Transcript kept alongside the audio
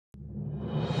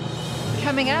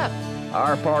coming up.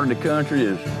 Our part of the country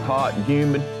is hot and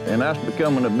humid, and that's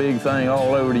becoming a big thing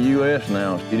all over the U.S.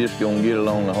 now. You're just going to get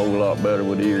along a whole lot better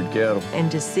with eared cattle. And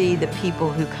to see the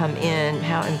people who come in,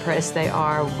 how impressed they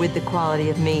are with the quality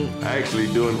of meat.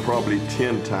 Actually doing probably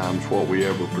 10 times what we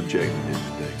ever projected it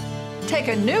to do. Take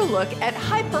a new look at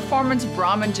high-performance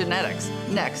Brahman genetics,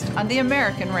 next on The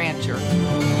American Rancher.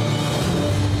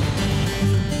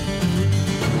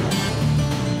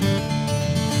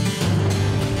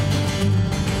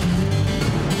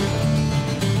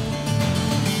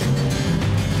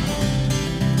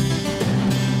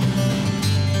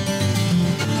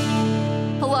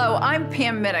 I'm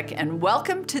Pam Minnick, and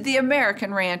welcome to The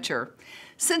American Rancher.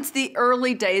 Since the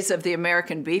early days of the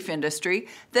American beef industry,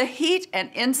 the heat and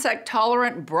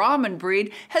insect-tolerant Brahman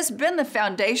breed has been the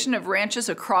foundation of ranches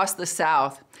across the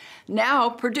South. Now,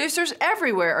 producers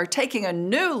everywhere are taking a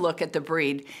new look at the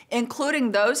breed,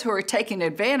 including those who are taking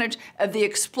advantage of the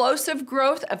explosive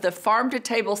growth of the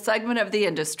farm-to-table segment of the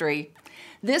industry.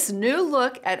 This new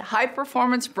look at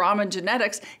high-performance Brahman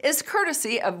genetics is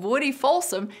courtesy of Woody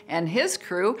Folsom and his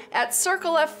crew at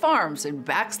Circle F Farms in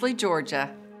Baxley, Georgia.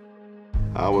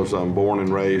 I was born and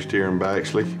raised here in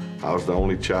Baxley. I was the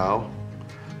only child.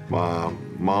 My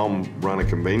mom ran a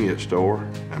convenience store,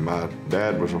 and my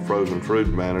dad was a frozen fruit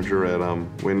manager at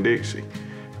Winn-Dixie.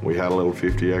 We had a little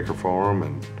 50-acre farm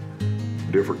and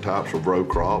different types of row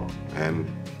crop, and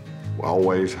we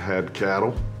always had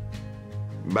cattle.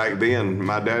 Back then,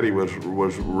 my daddy was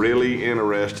really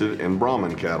interested in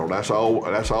Brahman cattle. That's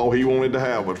all he wanted to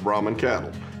have was Brahman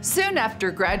cattle. Soon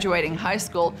after graduating high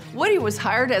school, Woody was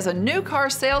hired as a new car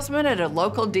salesman at a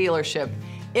local dealership.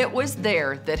 It was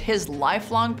there that his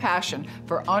lifelong passion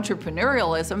for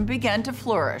entrepreneurialism began to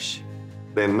flourish.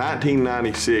 In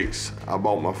 1996, I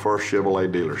bought my first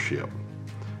Chevrolet dealership.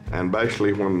 And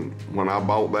basically, when I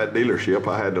bought that dealership,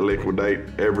 I had to liquidate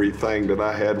everything that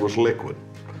I had was liquid.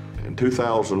 In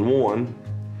 2001,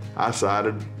 I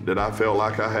decided that I felt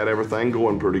like I had everything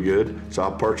going pretty good, so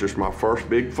I purchased my first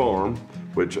big farm,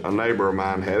 which a neighbor of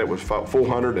mine had. It was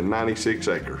 496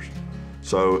 acres.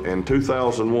 So in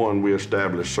 2001, we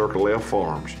established Circle F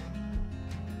Farms.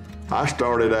 I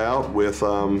started out with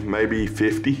maybe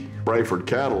 50 Brayford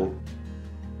cattle.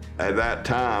 At that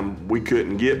time, we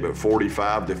couldn't get but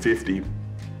 45 to 50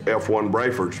 F1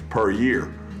 Brayfords per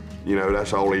year. You know,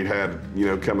 that's all he had, you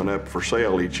know, coming up for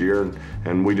sale each year.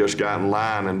 And we just got in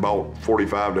line and bought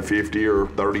 45 to 50 or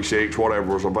 36,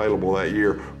 whatever was available that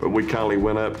year. But we kindly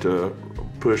went up to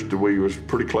we was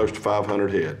pretty close to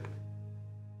 500 head.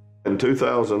 In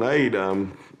 2008,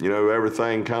 you know,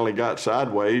 everything kindly got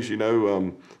sideways. You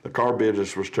know, the car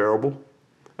business was terrible.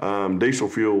 Diesel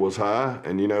fuel was high,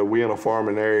 and you know, we in a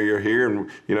farming area here, and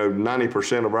you know,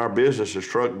 90% of our business is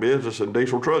truck business and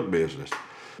diesel truck business.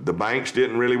 The banks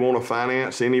didn't really want to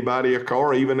finance anybody a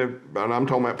car, even if, and I'm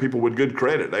talking about people with good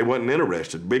credit. They wasn't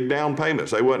interested. Big down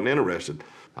payments, they wasn't interested.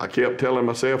 I kept telling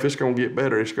myself, it's going to get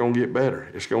better, it's going to get better,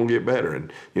 it's going to get better.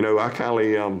 And you know, I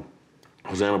kindly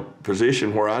was in a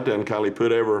position where I done kindly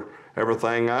put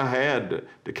everything I had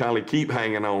to kindly keep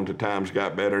hanging on till times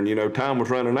got better. And you know, time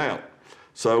was running out.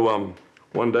 So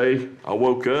one day I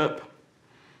woke up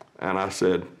and I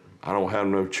said, I don't have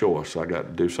no choice. I got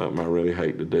to do something I really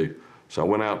hate to do. So I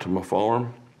went out to my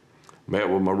farm, met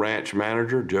with my ranch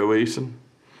manager, Joe Eason.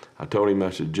 I told him, I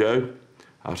said, Joe,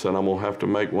 I said, I'm gonna have to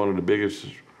make one of the biggest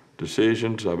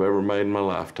decisions I've ever made in my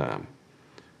lifetime.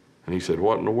 And he said,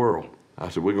 what in the world? I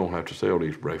said, we're gonna have to sell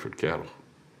these Brayford cattle.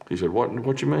 He said,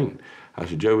 what you mean? I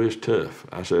said, Joe, it's tough.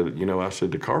 I said, you know, I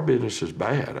said, the car business is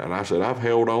bad. And I said, I've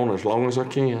held on as long as I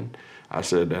can. I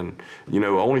said, and you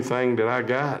know, the only thing that I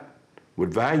got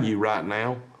with value right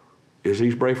now is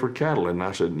these Brayford cattle. And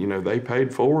I said, you know, they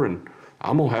paid for, and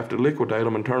I'm gonna have to liquidate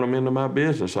them and turn them into my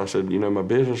business. I said, you know, my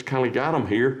business kind of got them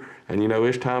here, and you know,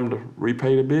 it's time to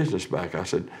repay the business back. I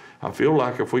said, I feel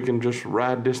like if we can just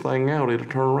ride this thing out, it'll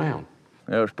turn around.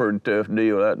 That was a pretty tough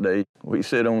deal that day. We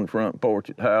sit on the front porch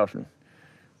at the house and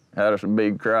had us a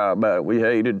big cry about it. We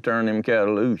hated to turn them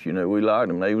cattle loose. You know, we liked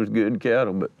them. They was good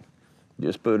cattle, but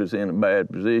just put us in a bad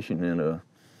position. And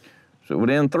so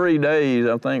within 3 days,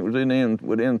 I think it was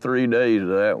within 3 days of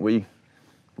that, we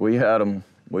had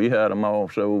them all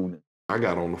sold. I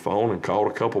got on the phone and called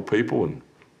a couple people, and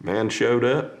man showed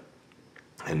up.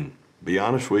 And be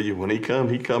honest with you, when he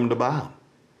come to buy them.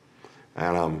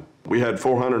 And we had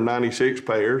 496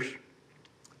 pairs.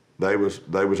 They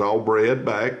was all bred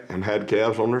back and had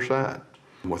calves on their side.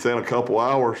 Within a couple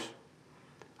hours,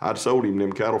 I'd sold him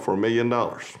them cattle for $1 million.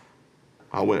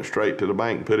 I went straight to the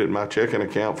bank and put it in my checking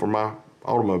account for my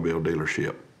automobile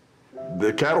dealership.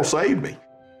 The cattle saved me.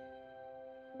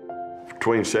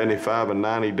 Between 75 and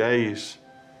 90 days,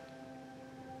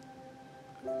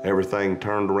 everything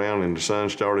turned around and the sun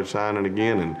started shining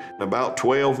again. And in about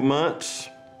 12 months,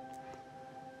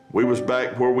 we was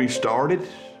back where we started,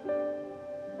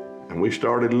 and we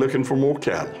started looking for more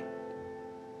cattle.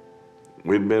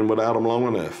 We'd been without them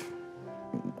long enough.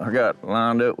 I got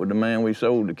lined up with the man we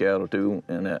sold the cattle to,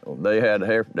 and they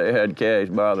had cash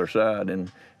by their side.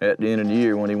 And at the end of the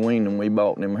year, when he weaned them, we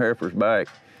bought them heifers back,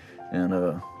 and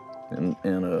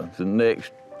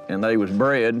they was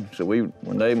bred. So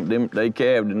when they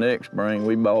calved the next spring,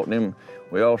 we bought them.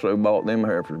 We also bought them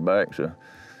heifers back. So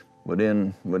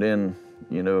within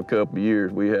a couple of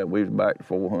years, we was back to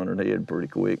 400 head pretty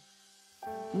quick.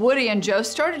 Woody and Joe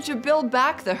started to build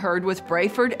back the herd with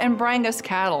Brayford and Brangus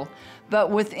cattle,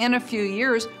 but within a few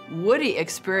years, Woody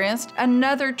experienced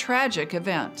another tragic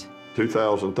event.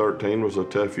 2013 was a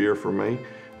tough year for me.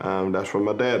 That's when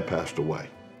my dad passed away.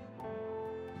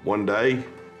 One day,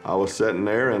 I was sitting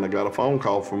there and I got a phone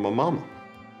call from my mama.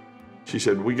 She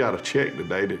said, "We got a check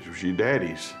today that was your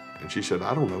daddy's." And she said,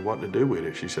 "I don't know what to do with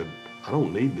it." She said, "I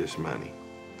don't need this money."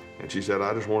 And she said,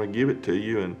 "I just want to give it to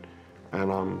you and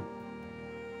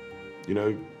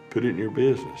put it in your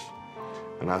business."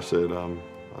 And I said,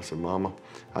 "Mama,"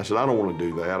 I said, "I don't want to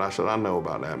do that." I said, "I know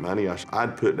about that money." I said,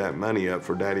 "I'd put that money up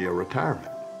for Daddy a retirement."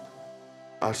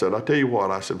 I said, "I'll tell you what,"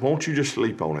 I said, "won't you just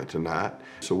sleep on it tonight?"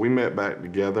 So we met back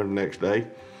together the next day,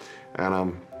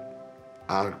 and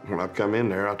when I come in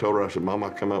there, I told her, I said, "Mama, I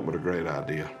come up with a great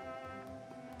idea."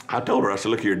 I told her, I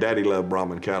said, "Look here, Daddy loved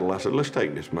Brahman cattle." I said, "Let's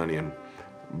take this money and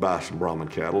buy some Brahman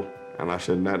cattle." And I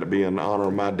said, "That'd be in honor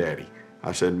of my daddy."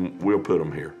 I said, "We'll put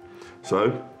them here."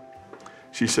 So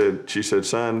she said,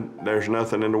 "Son, there's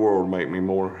nothing in the world make me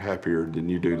more happier than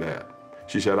you do that."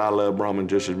 She said, "I love Brahman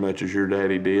just as much as your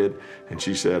daddy did." And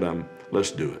she said, "Let's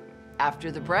do it."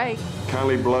 After the break,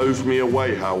 Kindly blows me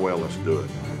away how well it's doing.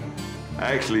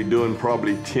 Actually doing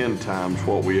probably 10 times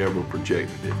what we ever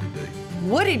projected it to do.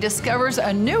 Woody discovers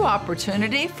a new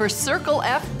opportunity for Circle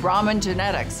F Brahman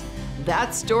genetics.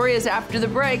 That story is after the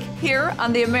break here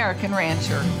on The American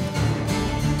Rancher.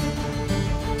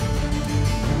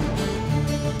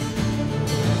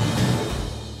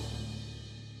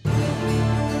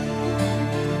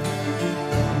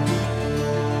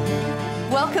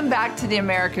 Welcome back to The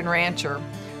American Rancher.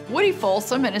 Woody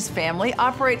Folsom and his family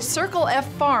operate Circle F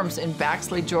Farms in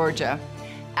Baxley, Georgia.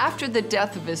 After the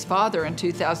death of his father in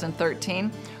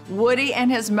 2013, Woody and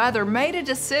his mother made a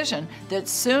decision that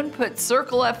soon put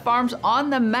Circle F Farms on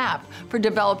the map for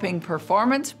developing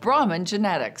performance Brahman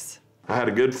genetics. I had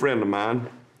a good friend of mine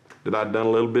that I'd done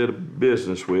a little bit of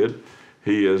business with.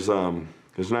 He is,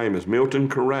 his name is Milton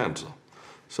Carranza.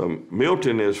 So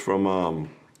Milton is from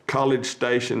College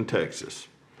Station, Texas.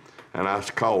 And I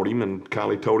called him and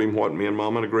kindly told him what me and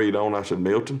Mama agreed on. I said,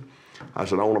 "Milton," I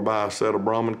said, "I want to buy a set of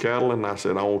Brahman cattle, and I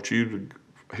said, I want you to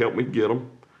help me get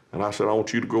them. And I said, I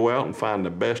want you to go out and find the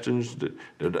best ones that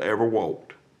ever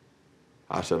walked.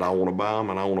 I said, I want to buy them,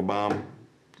 and I want to buy them,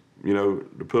 to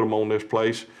put them on this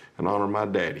place and honor my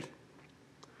daddy."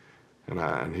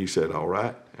 And he said, "All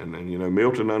right." And then,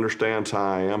 Milton understands how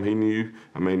I am. He knew,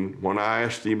 when I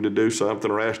asked him to do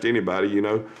something or asked anybody,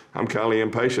 I'm kind of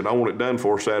impatient. I want it done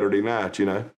for Saturday night,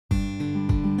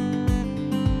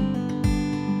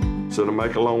 So to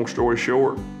make a long story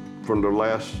short, from the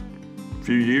last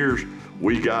few years,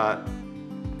 we got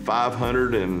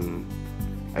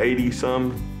 580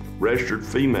 some registered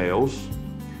females,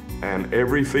 and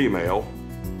every female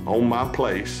on my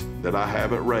place that I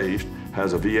haven't raised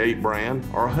has a V8 brand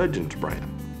or a Hudgens brand.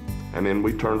 And then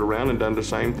we turned around and done the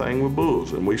same thing with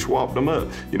bulls, and we swapped them up.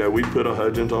 We'd put a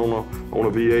Hudgens on a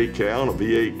V8 cow and a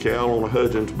V8 cow on a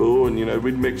Hudgens bull, and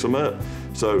we'd mix them up.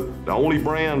 So the only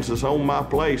brands that's on my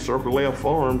place, Circle F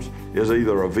Farms, is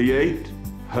either a V8,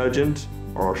 Hudgens,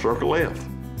 or a Circle F.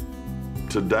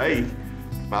 Today,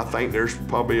 I think there's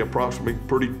probably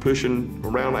approximately pushing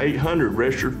around 800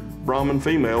 registered Brahman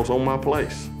females on my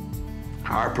place.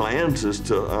 Our plans is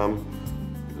to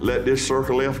let this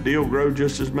Circle F deal grow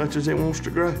just as much as it wants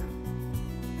to grow.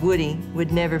 Woody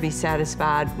would never be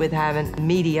satisfied with having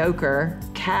mediocre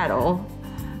cattle.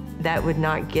 That would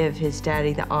not give his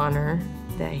daddy the honor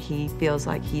that he feels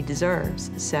like he deserves.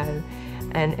 So,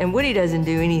 and Woody doesn't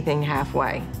do anything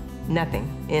halfway. Nothing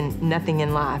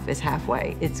in life is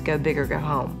halfway. It's go big or go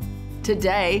home.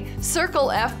 Today, Circle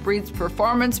F breeds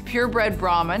performance purebred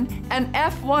Brahman and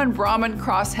F1 Brahman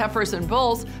cross heifers and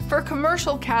bulls for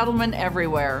commercial cattlemen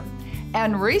everywhere.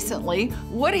 And recently,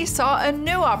 Woody saw a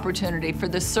new opportunity for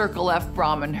the Circle F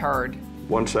Brahman herd.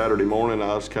 One Saturday morning,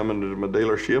 I was coming to my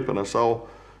dealership and I saw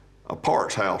a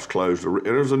parts house closed.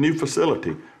 It was a new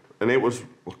facility, and it was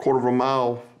a quarter of a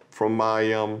mile from my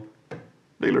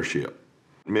dealership.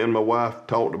 Me and my wife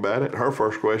talked about it. Her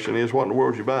first question is, what in the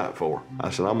world did you buy it for?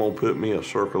 I said, I'm gonna put me a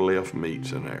Circle F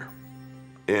Meats in there.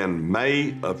 In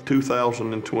May of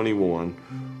 2021,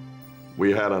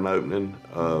 we had an opening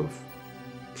of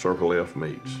Circle F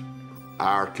Meats.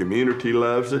 Our community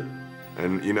loves it,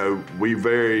 and we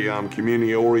very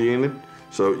community oriented.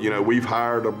 So we've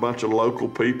hired a bunch of local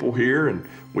people here, and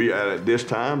we at this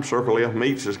time Circle F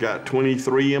Meats has got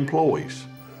 23 employees.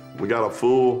 We got a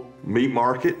full meat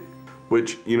market,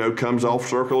 which comes off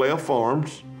Circle F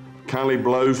Farms. Kindly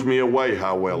blows me away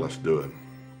how well it's doing.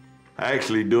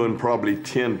 Actually doing probably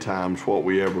 10 times what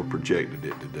we ever projected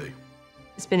it to do.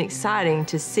 It's been exciting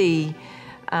to see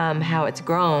how it's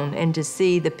grown and to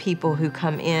see the people who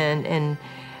come in and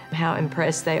how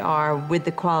impressed they are with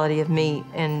the quality of meat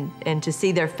and to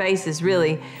see their faces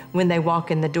really when they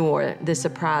walk in the door, the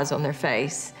surprise on their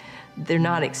face. They're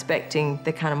not expecting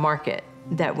the kind of market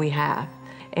that we have.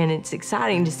 And it's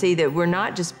exciting to see that we're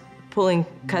not just pulling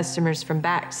customers from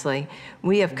Baxley.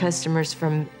 We have customers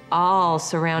from all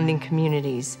surrounding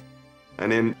communities.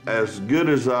 And then as good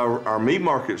as our meat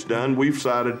market's done, we've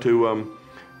decided to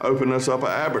open us up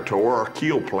an abattoir, our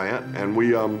kill plant, and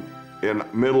we, in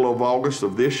middle of August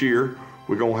of this year,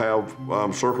 we're gonna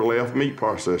have Circle F meat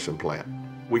processing plant.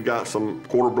 We got some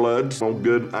quarter bloods on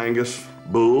good Angus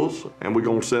bulls, and we're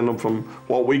gonna send them from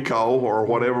what we call, or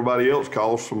what everybody else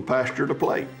calls, from pasture to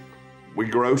plate. We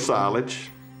grow silage,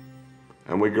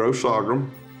 and we grow sorghum,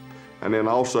 and then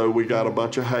also we got a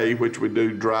bunch of hay, which we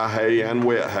do dry hay and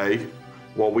wet hay,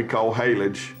 what we call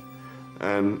haylage.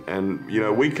 And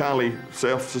we kindly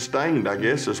self-sustained, I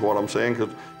guess is what I'm saying,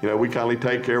 because we kindly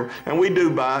take care of, and we do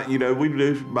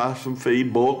buy some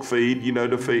feed, bulk feed,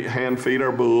 to hand feed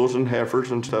our bulls and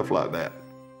heifers and stuff like that.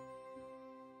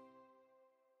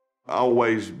 I've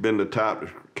always been the type to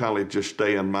kindly just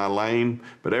stay in my lane,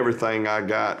 but everything I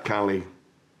got kindly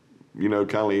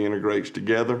integrates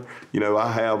together.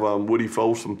 I have Woody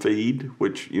Folsom feed,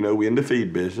 which, we in the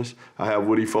feed business. I have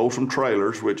Woody Folsom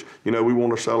trailers, which, we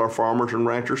want to sell our farmers and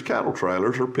ranchers cattle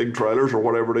trailers or pig trailers or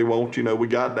whatever they want. We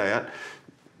got that.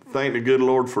 Thank the good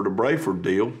Lord for the Brayford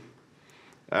deal.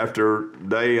 After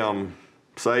they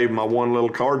saved my one little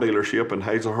car dealership in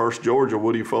Hazelhurst, Georgia,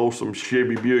 Woody Folsom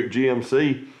Chevy Buick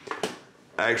GMC.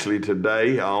 Actually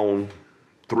today I own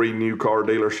 3 new car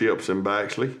dealerships in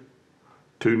Baxley,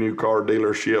 2 new car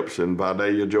dealerships in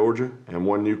Vidalia, Georgia, and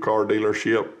 1 new car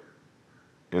dealership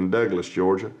in Douglas,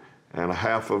 Georgia, and a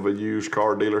half of a used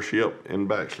car dealership in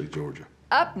Baxley, Georgia.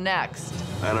 Up next.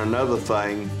 And another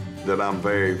thing that I'm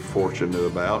very fortunate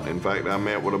about, in fact, I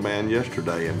met with a man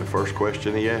yesterday, and the first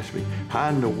question he asked me, how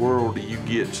in the world do you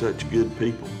get such good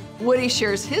people? Woody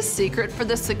shares his secret for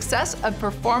the success of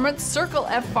Performance Circle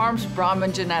F Farms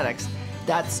Brahman genetics.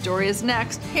 That story is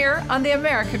next here on The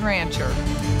American Rancher.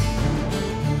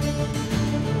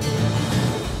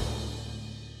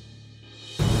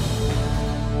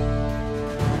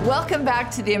 Welcome back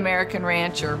to The American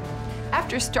Rancher.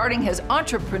 After starting his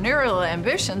entrepreneurial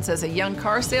ambitions as a young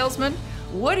car salesman,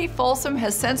 Woody Folsom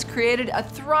has since created a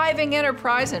thriving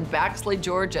enterprise in Baxley,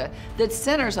 Georgia that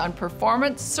centers on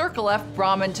Performance Circle F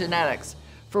Brahman genetics.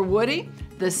 For Woody,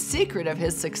 the secret of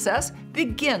his success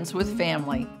begins with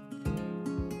family.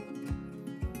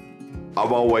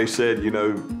 I've always said,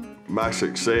 my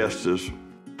success has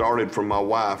started from my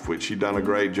wife, which she done a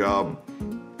great job,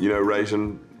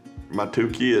 raising my 2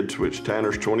 kids, which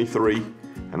Tanner's 23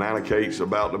 and Anna Kate's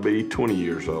about to be 20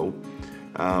 years old.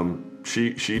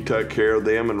 She took care of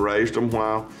them and raised them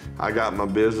while I got my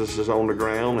businesses on the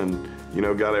ground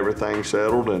and, got everything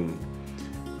settled. And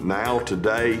now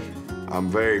today, I'm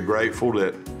very grateful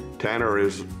that Tanner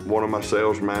is one of my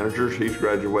sales managers. He's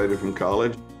graduated from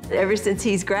college. Ever since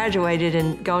he's graduated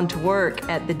and gone to work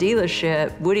at the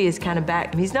dealership, Woody is kind of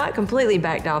backed. He's not completely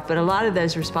backed off, but a lot of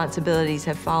those responsibilities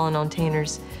have fallen on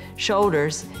Tanner's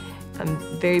shoulders. I'm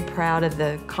very proud of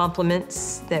the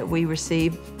compliments that we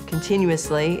receive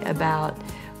continuously about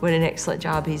what an excellent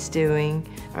job he's doing.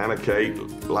 Anna Kate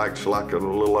likes like a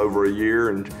little over a year,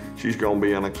 and she's gonna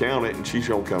be an accountant, and she's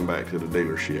gonna come back to the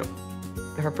dealership.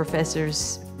 Her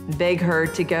professors beg her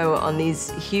to go on these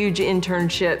huge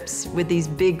internships with these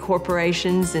big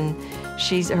corporations, and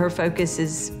her focus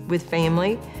is with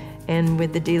family and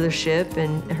with the dealership,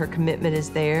 and her commitment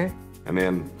is there. And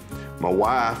then my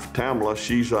wife, Tamla,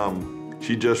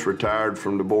 she just retired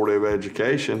from the Board of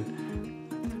Education,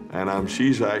 and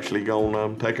she's actually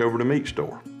gonna take over the meat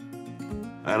store.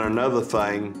 And another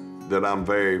thing that I'm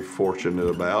very fortunate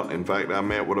about, in fact, I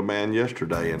met with a man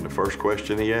yesterday, and the first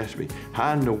question he asked me,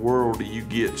 how in the world do you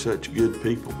get such good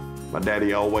people? My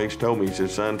daddy always told me, he said,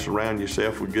 son, surround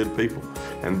yourself with good people.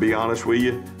 And to be honest with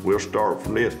you, we'll start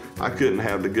from this. I couldn't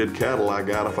have the good cattle I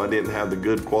got if I didn't have the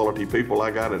good quality people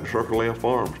I got at Circle F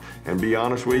Farms. And be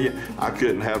honest with you, I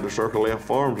couldn't have the Circle F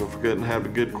Farms if I couldn't have the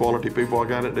good quality people I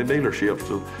got at the dealerships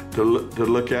to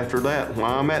look after that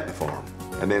while I'm at the farm.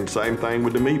 And then same thing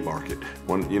with the meat market.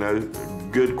 When, you know,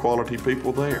 good quality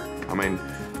people there. I mean,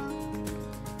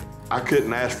 I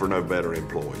couldn't ask for no better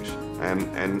employees.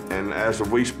 And as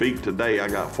we speak today, I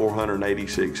got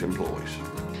 486 employees.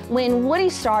 When Woody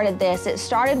started this, it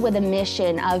started with a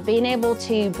mission of being able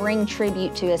to bring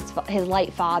tribute to his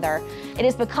late father. It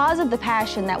is because of the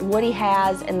passion that Woody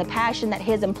has and the passion that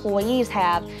his employees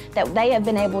have that they have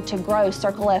been able to grow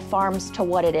Circle F Farms to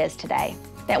what it is today.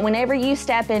 That whenever you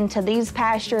step into these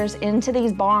pastures, into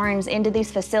these barns, into these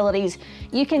facilities,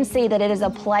 you can see that it is a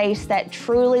place that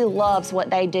truly loves what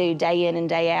they do day in and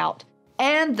day out.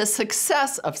 And the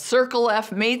success of Circle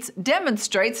F Meats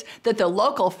demonstrates that the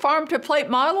local farm-to-plate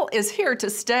model is here to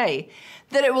stay,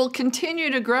 that it will continue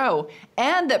to grow,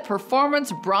 and that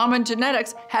Performance Brahman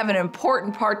genetics have an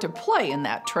important part to play in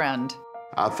that trend.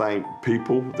 I think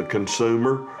people, the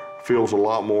consumer, feels a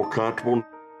lot more comfortable.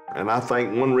 And I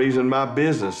think one reason my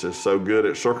business is so good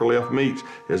at Circle F Meats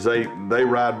is they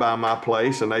ride by my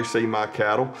place and they see my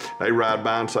cattle. They ride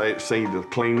by and see the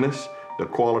cleanness, the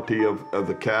quality of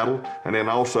the cattle, and then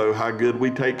also how good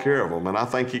we take care of them. And I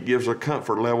think it gives a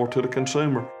comfort level to the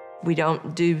consumer. We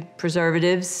don't do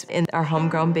preservatives in our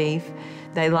homegrown beef.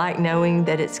 They like knowing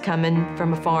that it's coming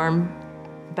from a farm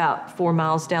about 4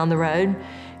 miles down the road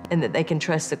and that they can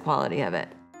trust the quality of it.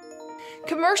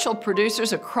 Commercial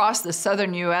producers across the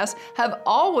southern U.S. have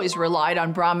always relied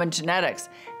on Brahman genetics,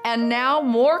 and now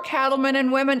more cattlemen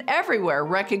and women everywhere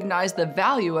recognize the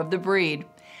value of the breed.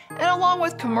 And along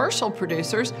with commercial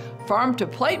producers,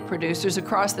 farm-to-plate producers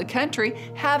across the country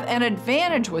have an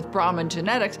advantage with Brahman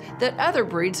genetics that other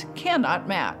breeds cannot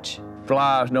match.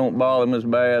 Flies don't bother them as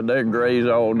bad. They graze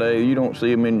all day. You don't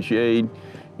see them in the shade.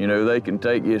 You know, they can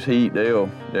take this heat. They'll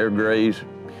graze.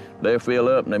 They'll fill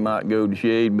up and they might go to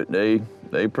shade, but they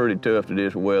pretty tough to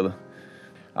this weather.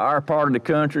 Our part of the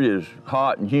country is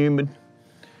hot and humid,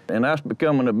 and that's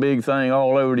becoming a big thing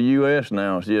all over the U.S.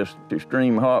 now. It's just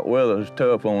extreme hot weather is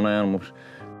tough on animals.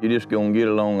 You're just gonna get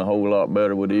along a whole lot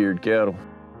better with eared cattle.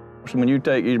 So when you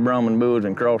take these Brahman bulls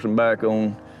and cross them back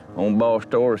on Boss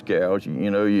Taurus cows,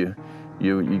 you're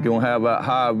gonna have that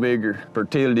high vigor,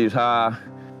 fertility's high,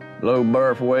 low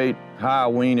birth weight, high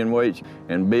weaning weights,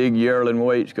 and big yearling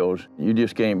weights, because you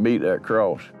just can't beat that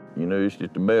cross. You know, it's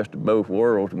just the best of both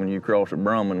worlds when you cross a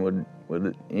Brahman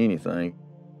with anything.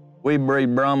 We breed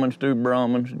Brahmans through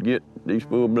Brahmans to get these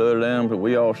full-blooded animals, but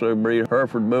we also breed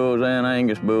Hereford bulls and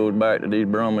Angus bulls back to these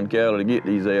Brahman cattle to get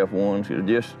these F1s. It's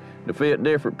just to fit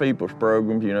different people's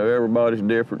programs. You know, everybody's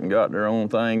different and got their own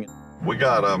thing. We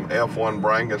got F1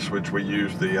 Brangus, which we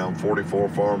use the 44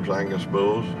 Farms Angus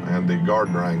bulls and the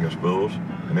Gardner Angus bulls.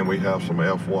 And then we have some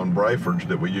F1 Brayfords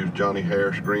that we use Johnny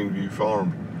Harris Greenview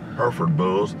Farm Hereford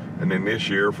bulls. And then this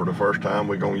year, for the first time,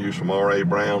 we're gonna use some R.A.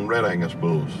 Brown Red Angus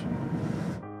bulls.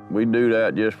 We do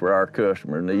that just for our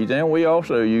customer needs. And we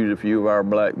also use a few of our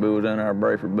black bulls and our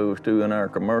Brayford bulls too in our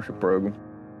commercial program.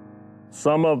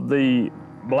 Some of the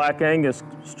Black Angus,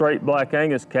 straight Black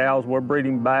Angus cows, we're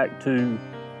breeding back to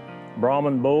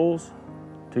Brahman bulls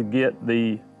to get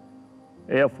the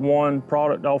F1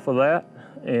 product off of that.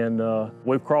 And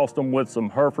we've crossed them with some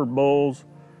Hereford bulls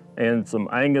and some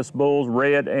Angus bulls,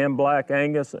 red and black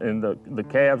Angus, and the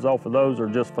calves off of those are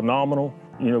just phenomenal.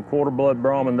 You know, quarter blood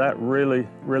Brahman, that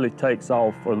really takes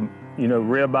off for the,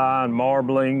 ribeye and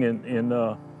marbling, and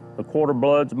the quarter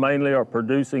bloods mainly are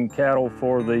producing cattle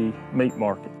for the meat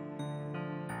market.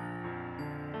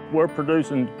 We're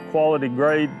producing quality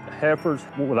grade heifers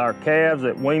with our calves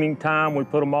at weaning time. We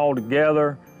put them all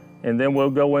together, and then we'll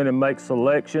go in and make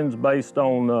selections based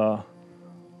on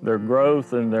their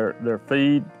growth and their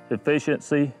feed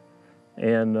efficiency.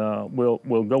 And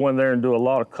we'll go in there and do a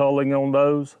lot of culling on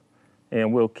those.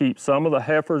 And we'll keep some of the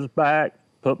heifers back,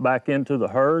 put back into the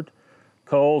herd.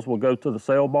 Culls will go to the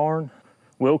sale barn.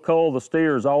 We'll cull the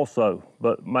steers also,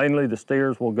 but mainly the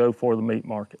steers will go for the meat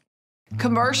market.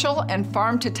 Commercial and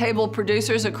farm-to-table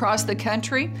producers across the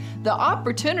country, the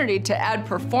opportunity to add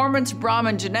Performance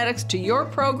Brahman genetics to your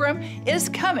program is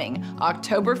coming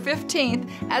October 15th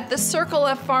at the Circle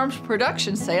F Farms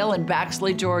production sale in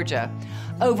Baxley, Georgia.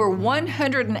 Over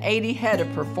 180 head of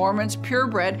Performance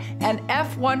purebred and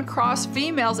F1 cross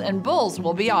females and bulls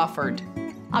will be offered.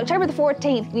 October the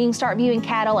 14th, you can start viewing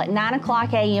cattle at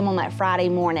 9:00 a.m. on that Friday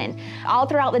morning. All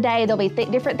throughout the day, there'll be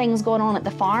different things going on at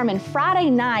the farm, and Friday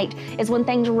night is when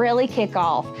things really kick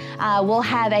off. We'll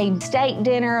have a steak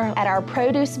dinner at our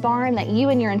produce barn that you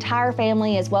and your entire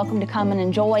family is welcome to come and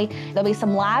enjoy. There'll be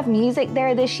some live music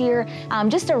there this year.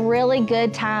 Just a really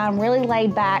good time, really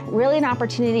laid back, really an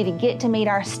opportunity to get to meet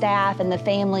our staff and the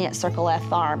family at Circle F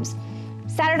Farms.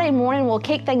 Saturday morning, we'll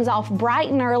kick things off bright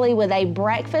and early with a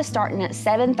breakfast starting at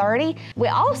 7:30. We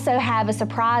also have a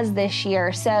surprise this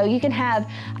year, so you can have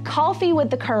coffee with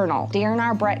the Colonel during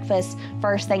our breakfast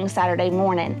first thing Saturday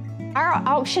morning. Our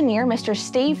auctioneer, Mr.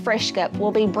 Steve Frischkup,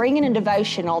 will be bringing a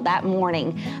devotional that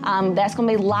morning. That's going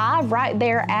to be live right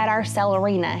there at our cell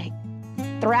arena.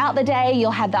 Throughout the day, you'll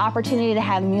have the opportunity to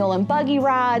have mule and buggy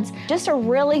rides, just a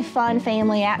really fun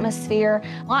family atmosphere.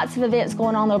 Lots of events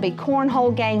going on. There'll be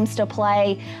cornhole games to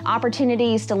play,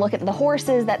 opportunities to look at the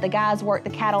horses that the guys work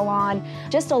the cattle on.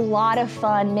 Just a lot of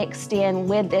fun mixed in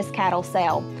with this cattle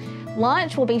sale.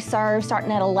 Lunch will be served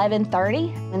starting at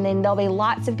 11:30, and then there'll be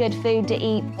lots of good food to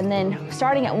eat. And then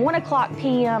starting at 1:00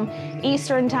 p.m.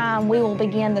 Eastern Time, we will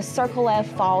begin the Circle F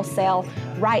Fall Sale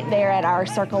right there at our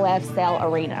Circle F Sale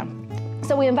Arena.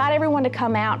 So we invite everyone to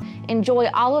come out, enjoy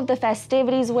all of the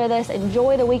festivities with us,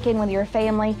 enjoy the weekend with your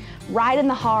family, right in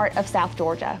the heart of South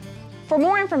Georgia. For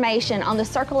more information on the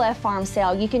Circle F Farm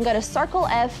Sale, you can go to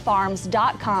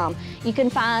circleffarms.com. You can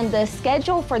find the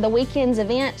schedule for the weekend's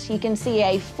events. You can see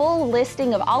a full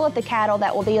listing of all of the cattle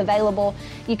that will be available.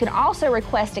 You can also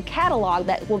request a catalog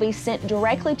that will be sent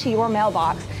directly to your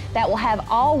mailbox that will have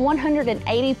all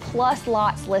 180 plus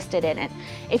lots listed in it.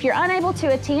 If you're unable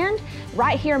to attend,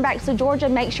 right here in Baxley, Georgia,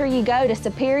 make sure you go to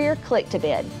Superior Click to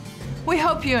Bid. We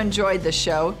hope you enjoyed the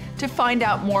show. To find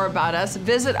out more about us,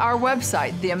 visit our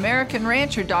website,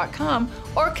 theamericanrancher.com,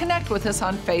 or connect with us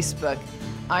on Facebook.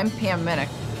 I'm Pam Minnick.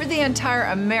 For the entire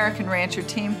American Rancher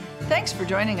team, thanks for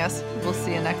joining us. We'll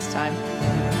see you next time.